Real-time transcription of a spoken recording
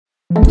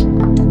Hey,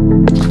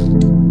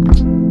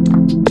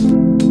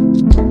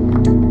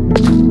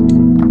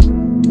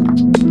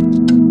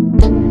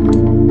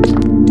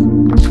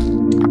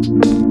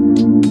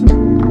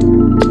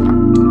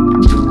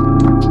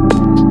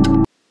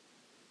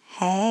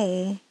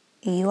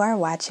 you are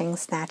watching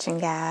Snatch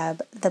and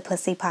Gab, the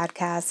Pussy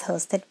podcast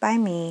hosted by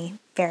me,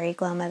 Fairy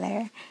Glow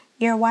Mother.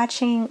 You're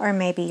watching, or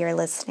maybe you're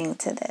listening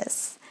to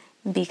this,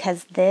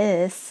 because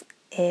this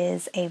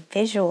is a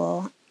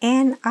visual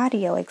and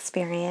audio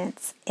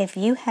experience. If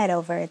you head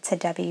over to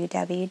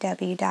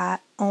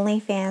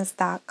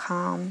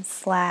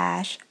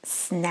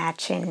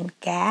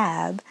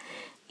www.onlyfans.com/snatchandgab,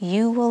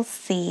 you will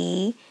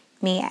see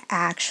me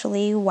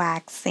actually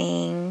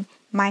waxing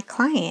my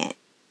client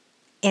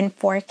in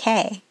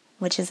 4K,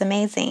 which is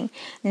amazing.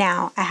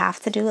 Now, I have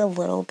to do a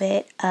little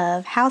bit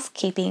of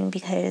housekeeping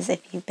because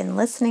if you've been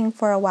listening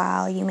for a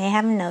while, you may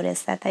have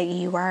noticed that the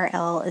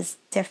URL is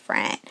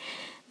different.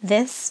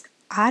 This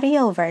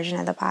audio version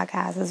of the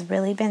podcast has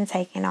really been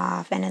taking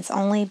off, and it's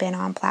only been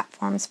on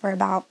platforms for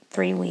about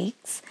 3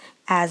 weeks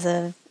as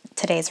of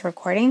today's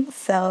recording.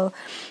 So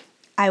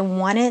I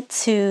wanted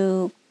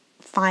to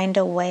find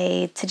a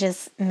way to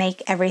just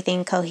make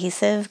everything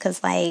cohesive because,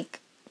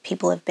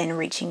 people have been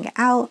reaching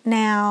out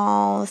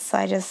now, so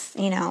I just,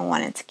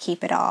 wanted to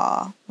keep it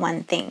all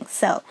one thing.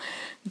 So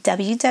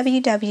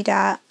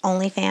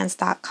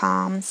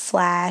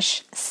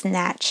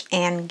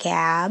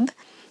www.onlyfans.com/snatchandgab.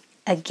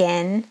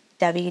 Again,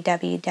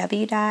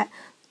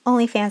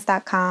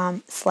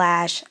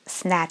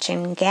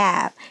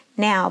 www.onlyfans.com/snatchandgab.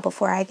 Now,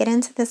 before I get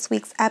into this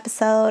week's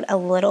episode, a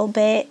little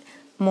bit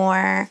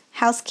more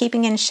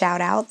housekeeping and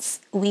shout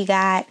outs. We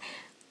got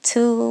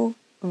 2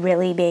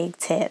 really big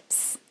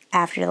tips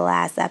after the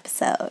last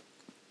episode.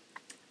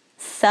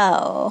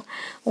 So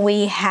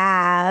we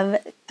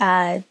have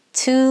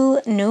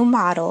 2 new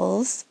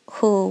models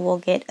who will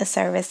get a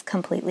service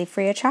completely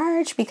free of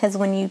charge because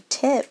when you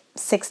tip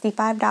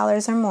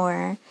 $65 or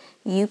more,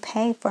 you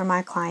pay for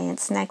my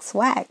client's next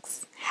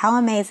wax. How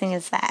amazing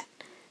is that?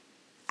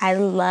 I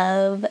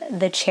love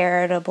the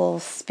charitable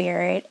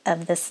spirit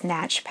of the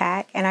Snatch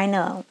Pack, and I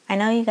know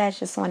you guys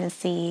just want to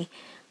see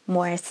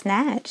more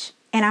Snatch.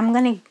 And I'm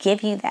going to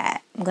give you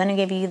that. I'm going to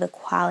give you the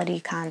quality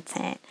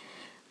content.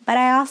 But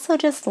I also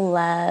just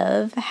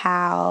love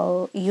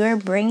how you're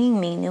bringing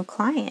me new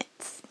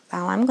clients.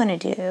 All I'm going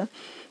to do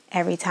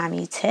every time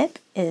you tip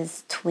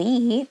is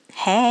tweet,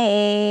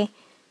 hey,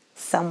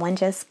 someone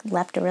just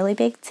left a really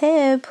big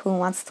tip who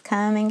wants to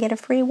come and get a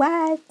free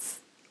wax.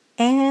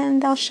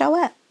 And they'll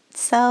show up.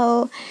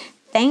 So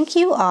thank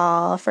you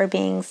all for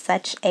being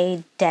such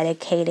a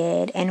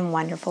dedicated and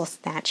wonderful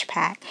Snatch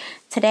Pack.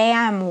 Today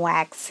I'm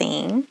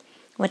waxing,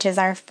 which is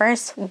our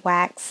first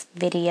wax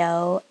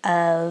video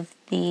of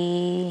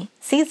the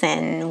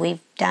season. We've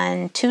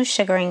done 2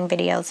 sugaring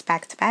videos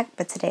back to back,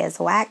 but today is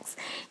wax.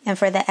 And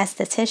for the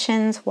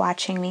estheticians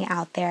watching me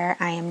out there,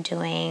 I'm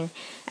using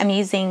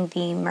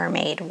the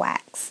mermaid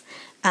wax.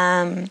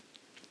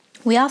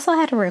 We also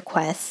had a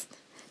request,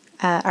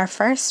 our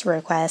first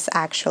request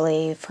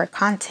actually, for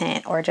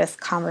content or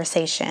just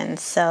conversation.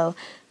 So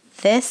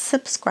this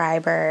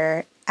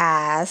subscriber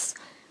asked,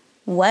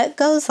 what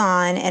goes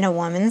on in a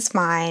woman's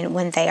mind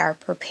when they are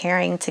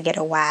preparing to get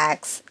a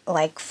wax,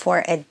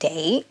 for a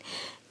date?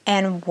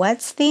 And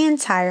what's the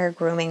entire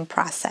grooming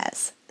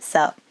process?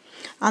 So,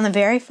 on the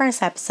very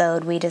first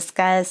episode, we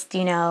discussed,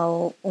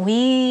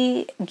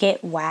 we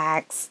get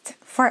waxed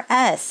for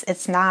us.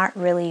 It's not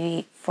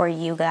really for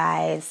you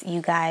guys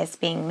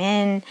being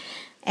men.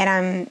 And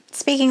I'm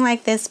speaking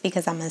like this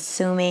because I'm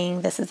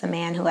assuming this is a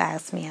man who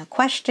asked me a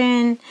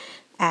question,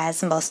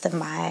 as most of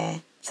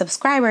my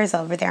subscribers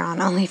over there on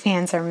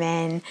OnlyFans are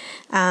men.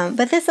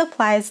 But this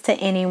applies to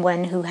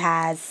anyone who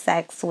has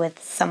sex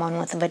with someone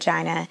with a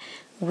vagina.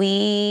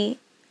 We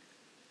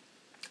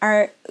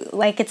are,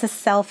 it's a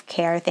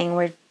self-care thing.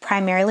 We're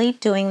primarily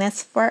doing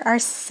this for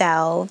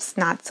ourselves,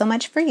 not so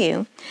much for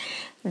you.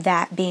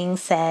 That being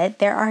said,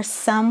 there are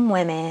some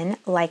women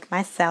like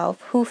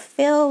myself who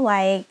feel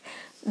like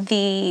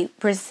the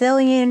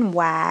Brazilian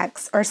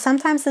wax, or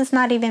sometimes it's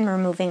not even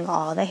removing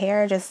all the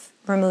hair, just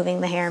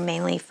removing the hair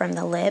mainly from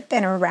the lip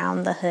and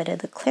around the hood of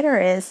the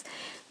clitoris,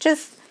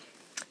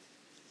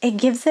 it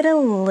gives it a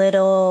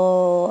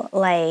little,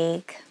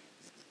 I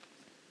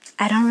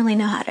don't really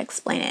know how to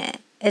explain it.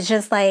 It's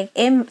just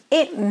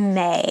it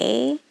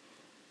may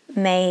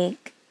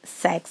make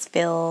sex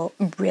feel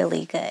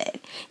really good.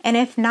 And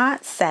if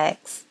not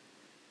sex,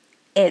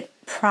 it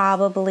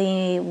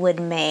probably would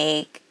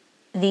make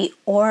the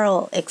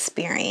oral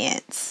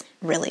experience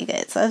really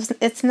good. So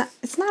it's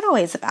not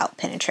always about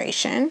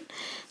penetration.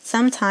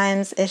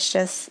 Sometimes it's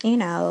just,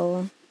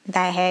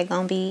 that head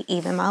gonna be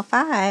even more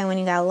fine when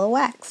you got a little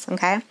wax,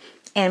 okay?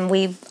 And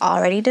we've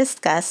already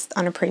discussed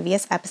on a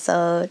previous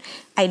episode,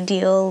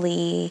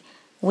 ideally,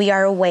 we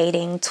are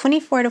waiting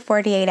 24 to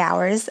 48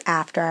 hours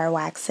after our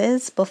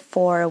waxes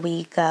before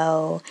we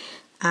go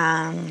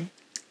and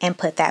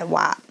put that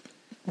WAP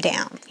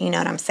down. You know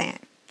what I'm saying?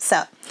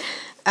 So,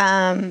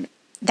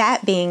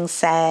 that being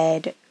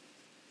said,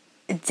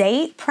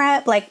 date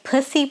prep,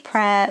 pussy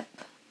prep,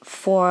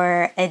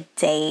 for a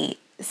date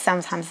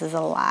sometimes is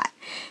a lot.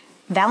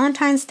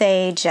 Valentine's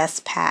Day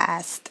just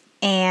passed,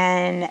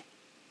 and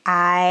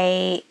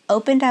I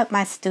opened up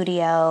my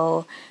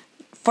studio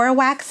for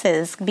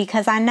waxes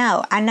because I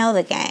know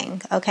the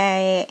gang,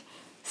 okay?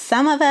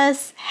 Some of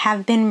us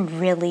have been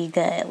really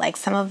good. Like,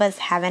 some of us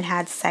haven't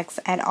had sex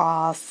at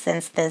all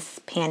since this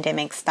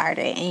pandemic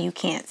started. And you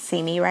can't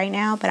see me right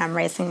now, but I'm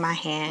raising my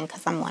hand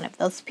because I'm one of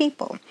those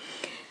people.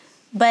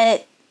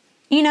 But,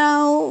 you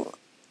know,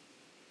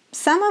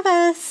 some of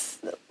us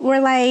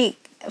were like,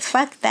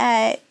 fuck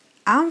that.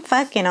 I'm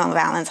fucking on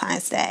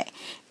Valentine's Day.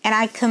 And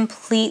I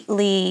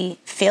completely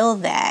feel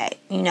that,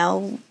 you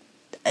know,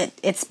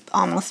 it's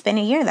almost been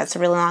a year. That's a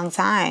really long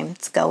time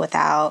to go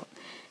without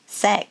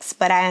sex.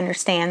 But I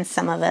understand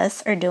some of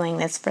us are doing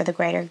this for the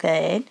greater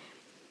good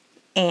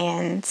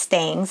and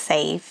staying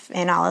safe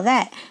and all of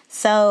that.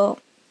 So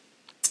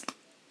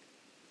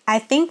I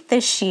think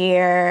this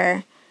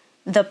year,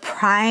 the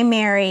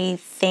primary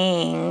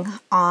thing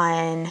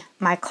on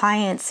my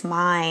clients'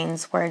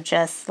 minds were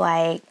just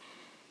like,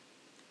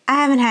 I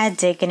haven't had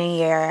dick in a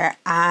year.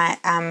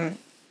 I'm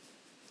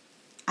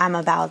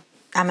about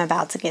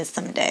to get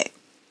some dick.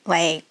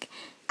 Like,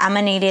 I'm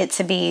gonna need it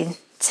to be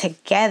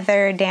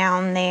together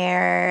down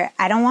there.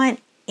 I don't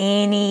want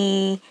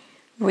any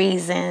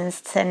reasons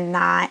to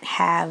not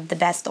have the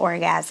best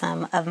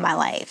orgasm of my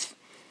life.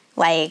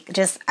 Like,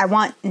 just, I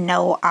want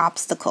no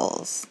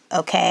obstacles,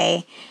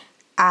 okay?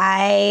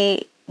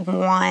 I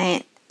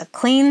want a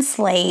clean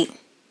slate.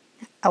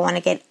 I want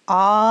to get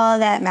all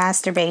that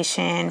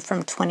masturbation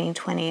from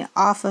 2020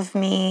 off of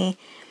me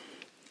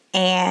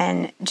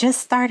and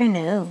just start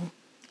anew,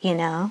 you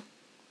know?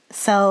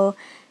 So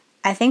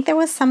I think there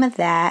was some of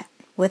that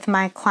with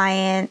my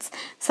clients.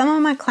 Some of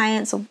my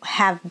clients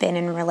have been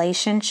in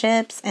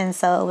relationships, and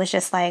so it was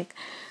just like,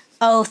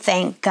 oh,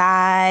 thank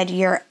God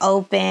you're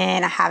open.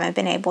 I haven't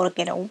been able to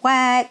get a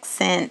wax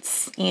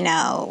since, you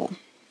know,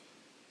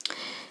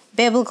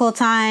 biblical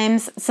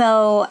times.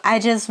 So I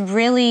just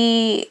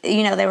really,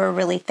 you know, they were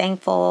really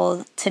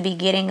thankful to be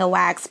getting a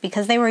wax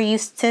because they were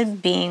used to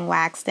being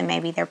waxed, and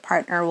maybe their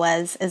partner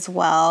was as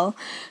well.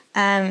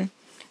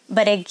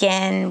 But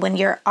again, when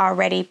you're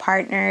already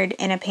partnered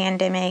in a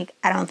pandemic,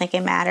 I don't think it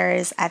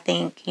matters. I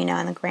think, you know,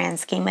 in the grand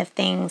scheme of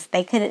things,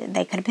 they could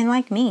have been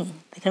like me.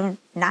 They could have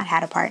not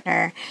had a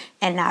partner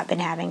and not been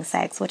having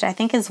sex, which I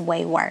think is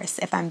way worse,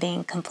 if I'm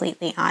being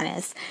completely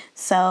honest.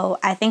 So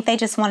I think they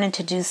just wanted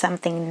to do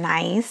something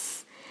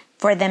nice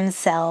for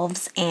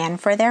themselves and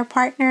for their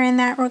partner in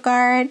that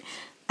regard.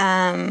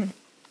 But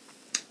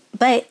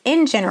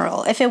in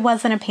general, if it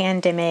wasn't a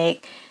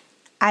pandemic,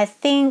 I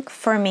think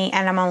for me,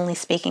 and I'm only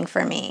speaking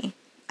for me,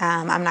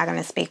 I'm not going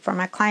to speak for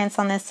my clients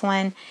on this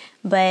one,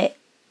 but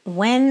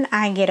when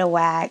I get a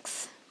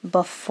wax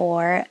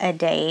before a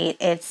date,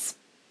 it's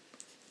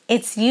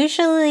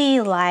usually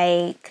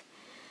like,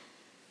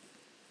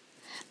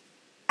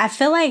 I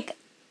feel like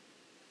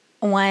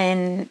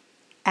when,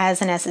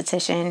 as an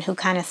esthetician who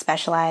kind of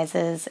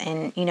specializes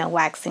in, you know,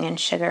 waxing and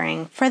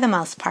sugaring, for the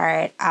most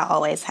part, I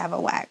always have a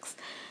wax.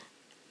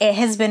 It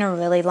has been a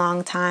really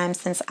long time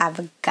since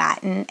I've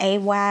gotten a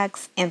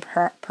wax in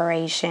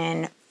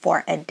preparation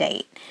for a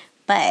date.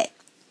 But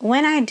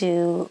when I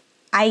do,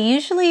 I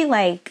usually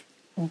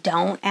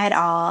don't at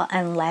all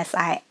unless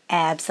I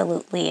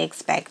absolutely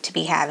expect to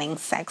be having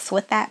sex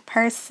with that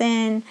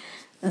person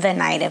the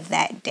night of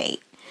that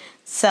date.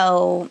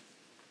 So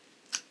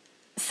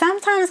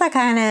sometimes I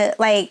kind of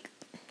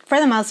for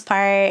the most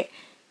part,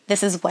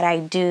 this is what I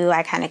do.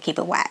 I kind of keep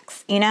it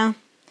wax, you know?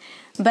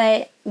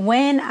 But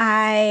when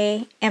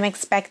I am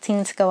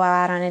expecting to go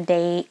out on a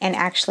date and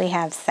actually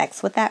have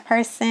sex with that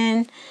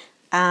person,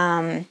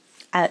 I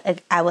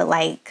would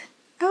like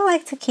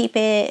to keep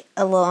it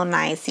a little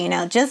nice, you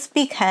know, just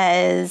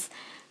because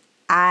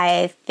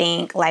I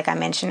think, like I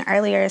mentioned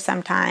earlier,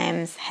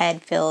 sometimes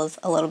head feels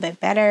a little bit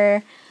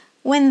better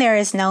when there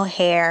is no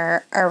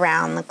hair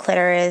around the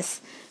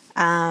clitoris.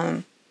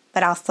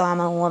 But also, I'm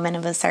a woman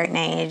of a certain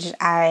age.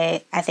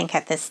 I think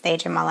at this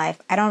stage in my life,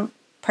 I don't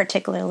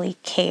particularly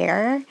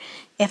care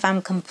if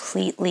I'm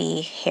completely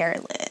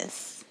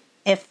hairless,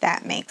 if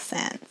that makes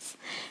sense.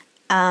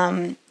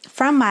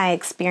 From my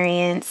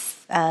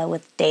experience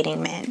with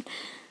dating men,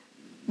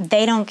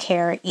 they don't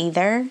care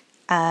either.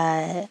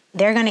 They're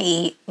going to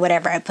eat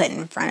whatever I put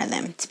in front of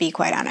them, to be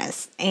quite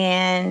honest.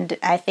 And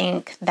I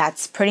think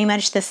that's pretty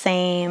much the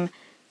same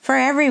for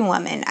every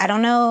woman. I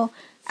don't know.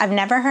 I've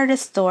never heard a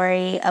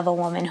story of a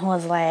woman who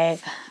was like,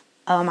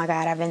 oh my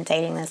God, I've been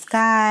dating this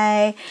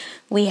guy.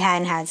 We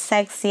hadn't had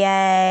sex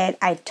yet.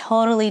 I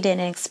totally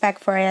didn't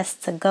expect for us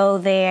to go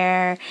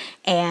there.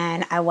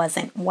 And I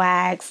wasn't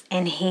waxed.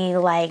 And he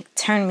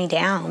turned me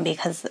down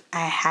because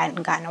I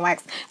hadn't gotten a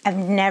wax. I've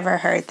never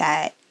heard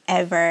that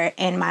ever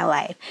in my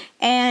life.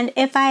 And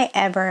if I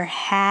ever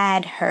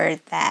had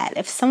heard that,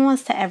 if someone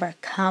was to ever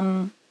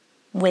come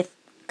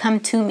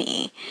to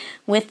me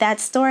with that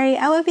story,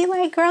 I would be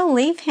like, girl,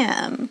 leave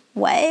him.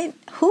 What?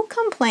 Who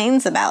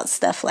complains about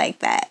stuff like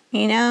that?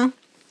 You know?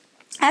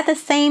 At the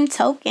same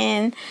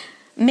token,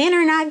 men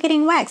are not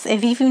getting waxed.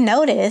 If you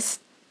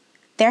noticed,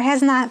 there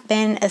has not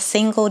been a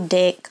single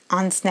dick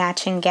on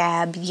Snatch and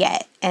Gab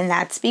yet. And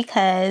that's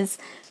because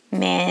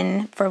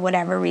men, for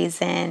whatever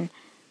reason,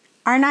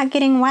 are not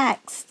getting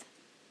waxed.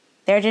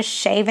 They're just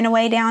shaving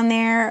away down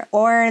there,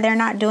 or they're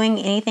not doing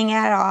anything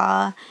at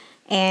all.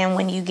 And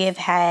when you give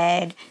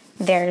head,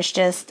 there's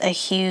just a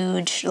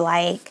huge,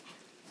 like,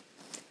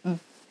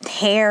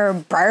 hair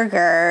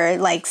burger,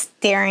 like,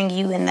 staring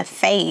you in the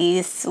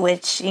face,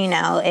 which, you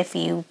know, if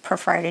you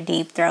prefer to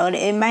deep throat,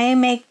 it may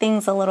make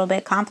things a little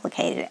bit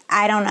complicated.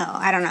 I don't know.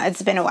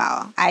 It's been a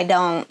while.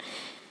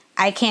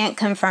 I can't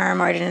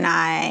confirm or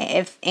deny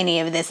if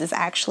any of this is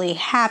actually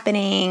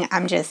happening.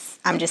 I'm just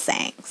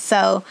saying.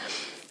 So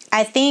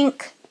I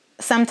think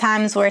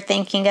sometimes we're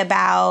thinking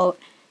about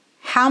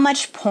how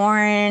much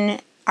porn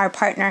our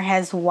partner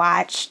has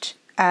watched,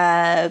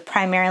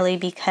 primarily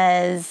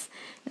because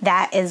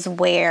that is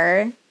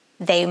where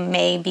they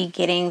may be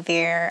getting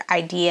their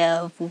idea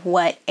of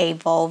what a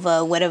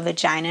vulva, what a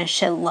vagina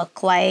should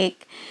look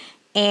like,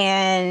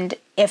 and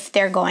if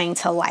they're going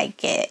to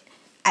like it.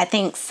 I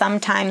think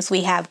sometimes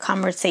we have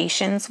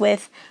conversations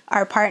with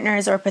our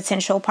partners or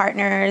potential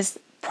partners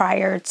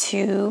prior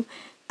to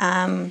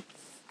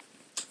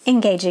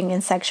engaging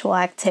in sexual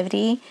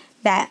activity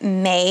that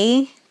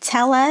may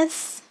tell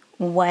us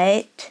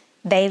what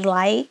they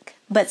like,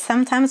 but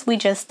sometimes we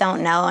just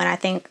don't know. And I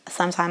think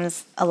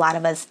sometimes a lot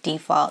of us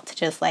default to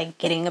just like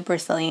getting a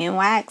Brazilian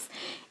wax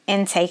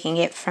and taking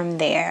it from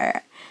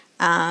there,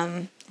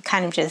 kind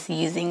of just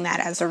using that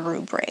as a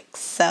rubric.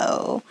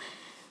 So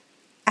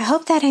I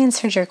hope that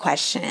answered your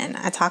question.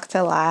 I talked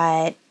a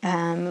lot.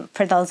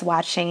 For those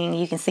watching,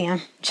 you can see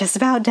I'm just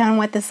about done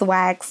with this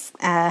wax.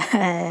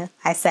 I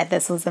said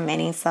this was a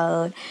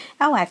mini-sode.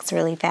 I wax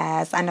really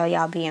fast. I know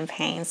y'all be in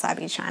pain, so I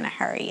be trying to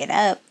hurry it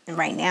up. And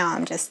right now,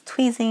 I'm just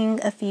tweezing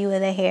a few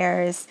of the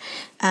hairs.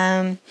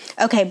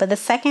 Okay, but the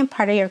second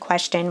part of your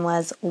question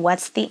was,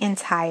 what's the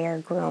entire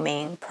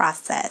grooming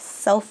process?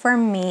 So for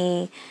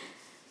me,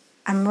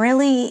 I'm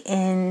really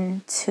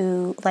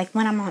into, like,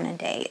 when I'm on a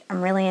date,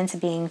 I'm really into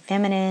being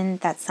feminine.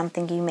 That's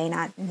something you may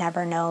not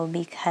never know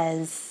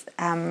because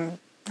I'm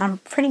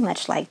pretty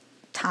much like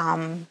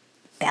Tom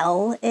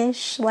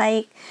Bell-ish.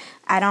 Like,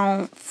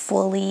 I'm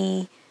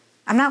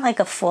not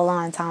like a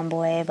full-on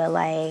tomboy, but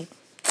like,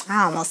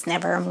 I almost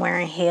never am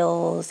wearing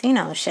heels, you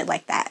know, shit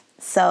like that.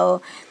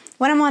 So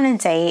when I'm on a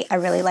date, I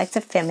really like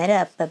to femme it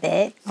up a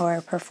bit, or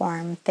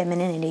perform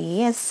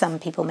femininity, as some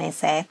people may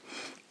say.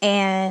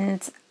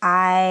 And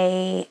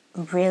I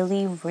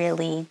really,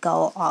 really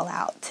go all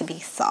out to be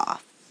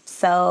soft.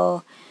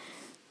 So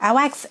I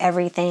wax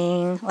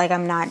everything. Like,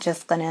 I'm not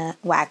just gonna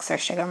wax or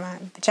sugar my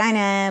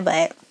vagina,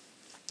 but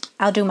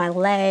I'll do my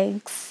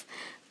legs,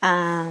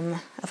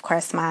 of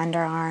course my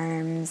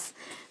underarms.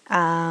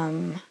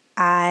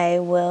 I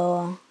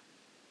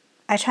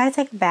try to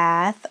take a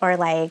bath, or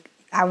like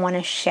I want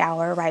to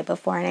shower right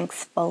before and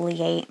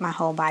exfoliate my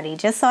whole body,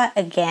 just so I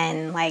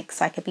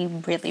could be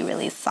really,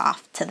 really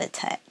soft to the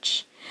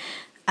touch.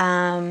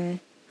 And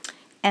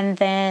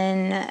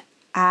then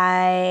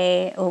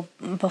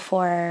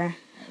before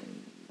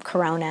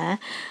Corona,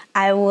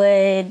 I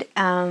would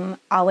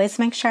always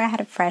make sure I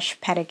had a fresh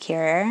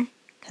pedicure,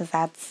 because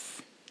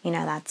that's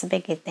a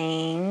big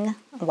thing.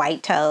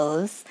 White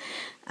toes,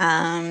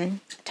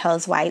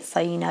 toes white,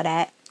 so you know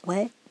that.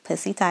 What?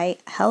 Pussy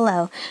tight.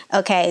 Hello.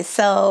 Okay,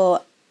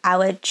 so I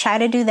would try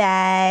to do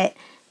that.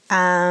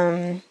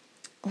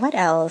 What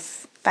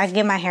else? If I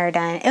get my hair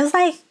done,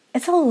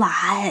 it's a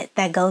lot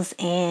that goes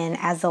in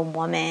as a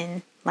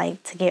woman,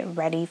 like, to get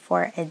ready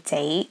for a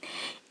date.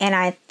 And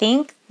I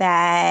think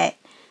that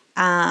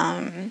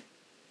I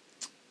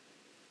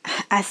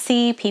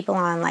see people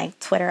on like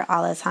Twitter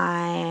all the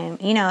time.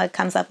 You know, it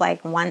comes up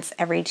like once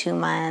every 2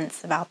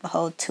 months about the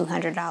whole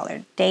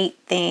 $200 date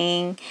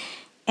thing.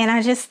 And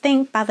I just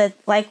think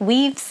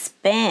we've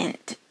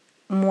spent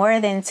more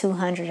than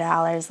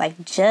 $200,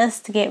 like,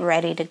 just to get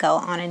ready to go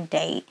on a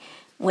date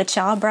with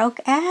y'all broke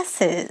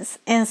asses.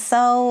 And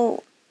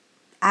so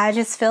I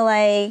just feel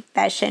like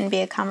that shouldn't be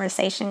a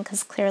conversation,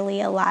 because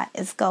clearly a lot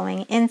is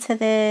going into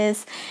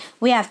this.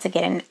 We have to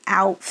get an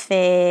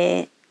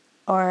outfit,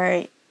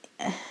 or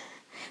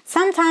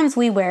sometimes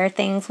we wear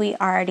things we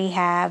already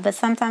have, but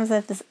sometimes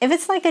if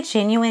it's like a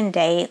genuine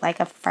date, like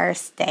a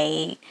first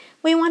date,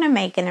 we want to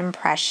make an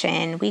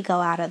impression. We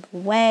go out of the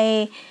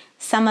way.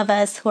 Some of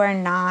us who are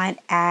not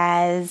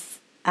as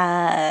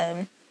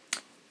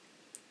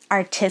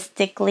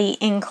artistically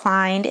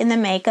inclined in the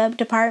makeup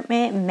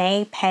department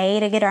may pay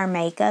to get our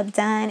makeup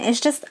done. It's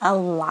just a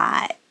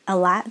lot. A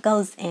lot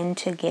goes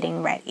into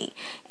getting ready.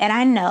 And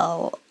I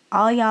know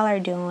all y'all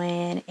are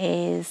doing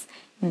is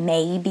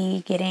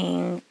maybe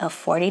getting a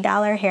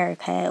 $40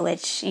 haircut,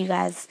 which, you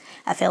guys,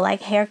 I feel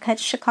like haircuts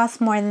should cost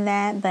more than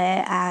that,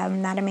 but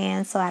I'm not a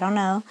man, so I don't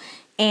know.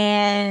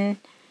 And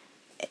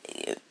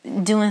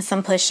doing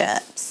some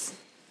push-ups.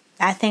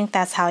 I think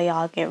that's how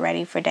y'all get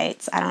ready for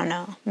dates. I don't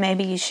know.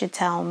 Maybe you should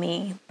tell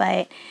me.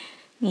 But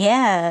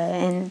yeah,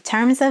 in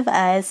terms of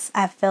us,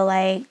 I feel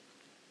like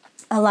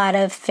a lot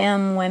of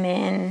femme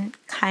women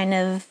kind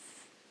of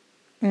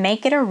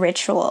make it a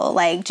ritual.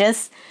 Like,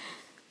 just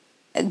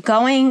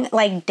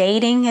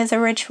dating is a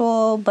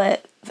ritual,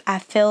 but I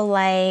feel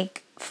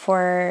like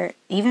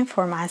even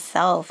for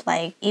myself,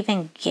 like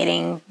even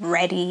getting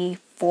ready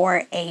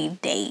for a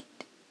date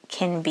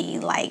can be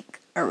like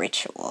a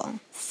ritual.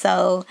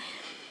 So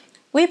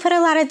we put a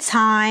lot of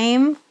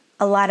time,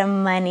 a lot of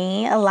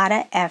money, a lot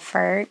of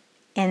effort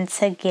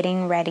into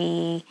getting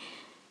ready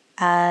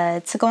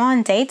to go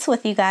on dates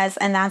with you guys.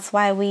 And that's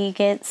why we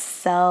get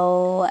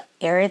so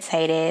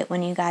irritated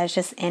when you guys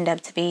just end up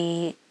to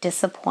be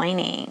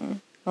disappointing.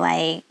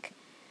 Like,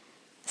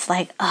 it's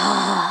like,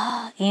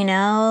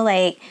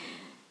 like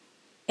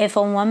if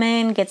a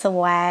woman gets a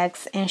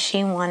wax and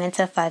she wanted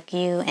to fuck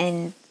you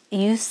and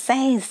you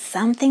say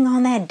something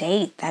on that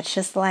date that's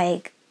just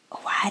like,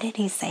 why did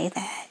he say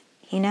that?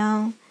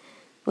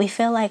 We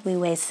feel like we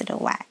wasted a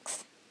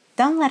wax.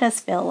 Don't let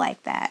us feel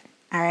like that,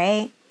 all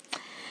right?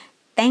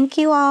 Thank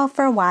you all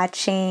for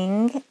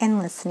watching and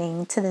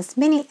listening to this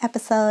mini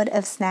episode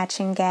of Snatch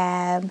and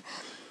Gab.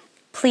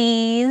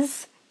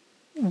 Please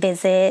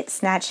visit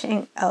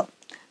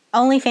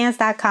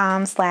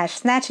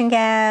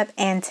onlyfans.com/snatchandgab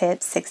and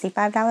tip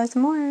 $65 or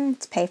more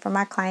to pay for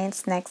my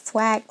client's next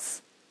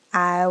wax.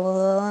 I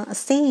will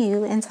see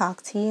you and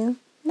talk to you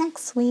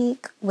next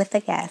week with a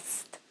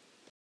guest.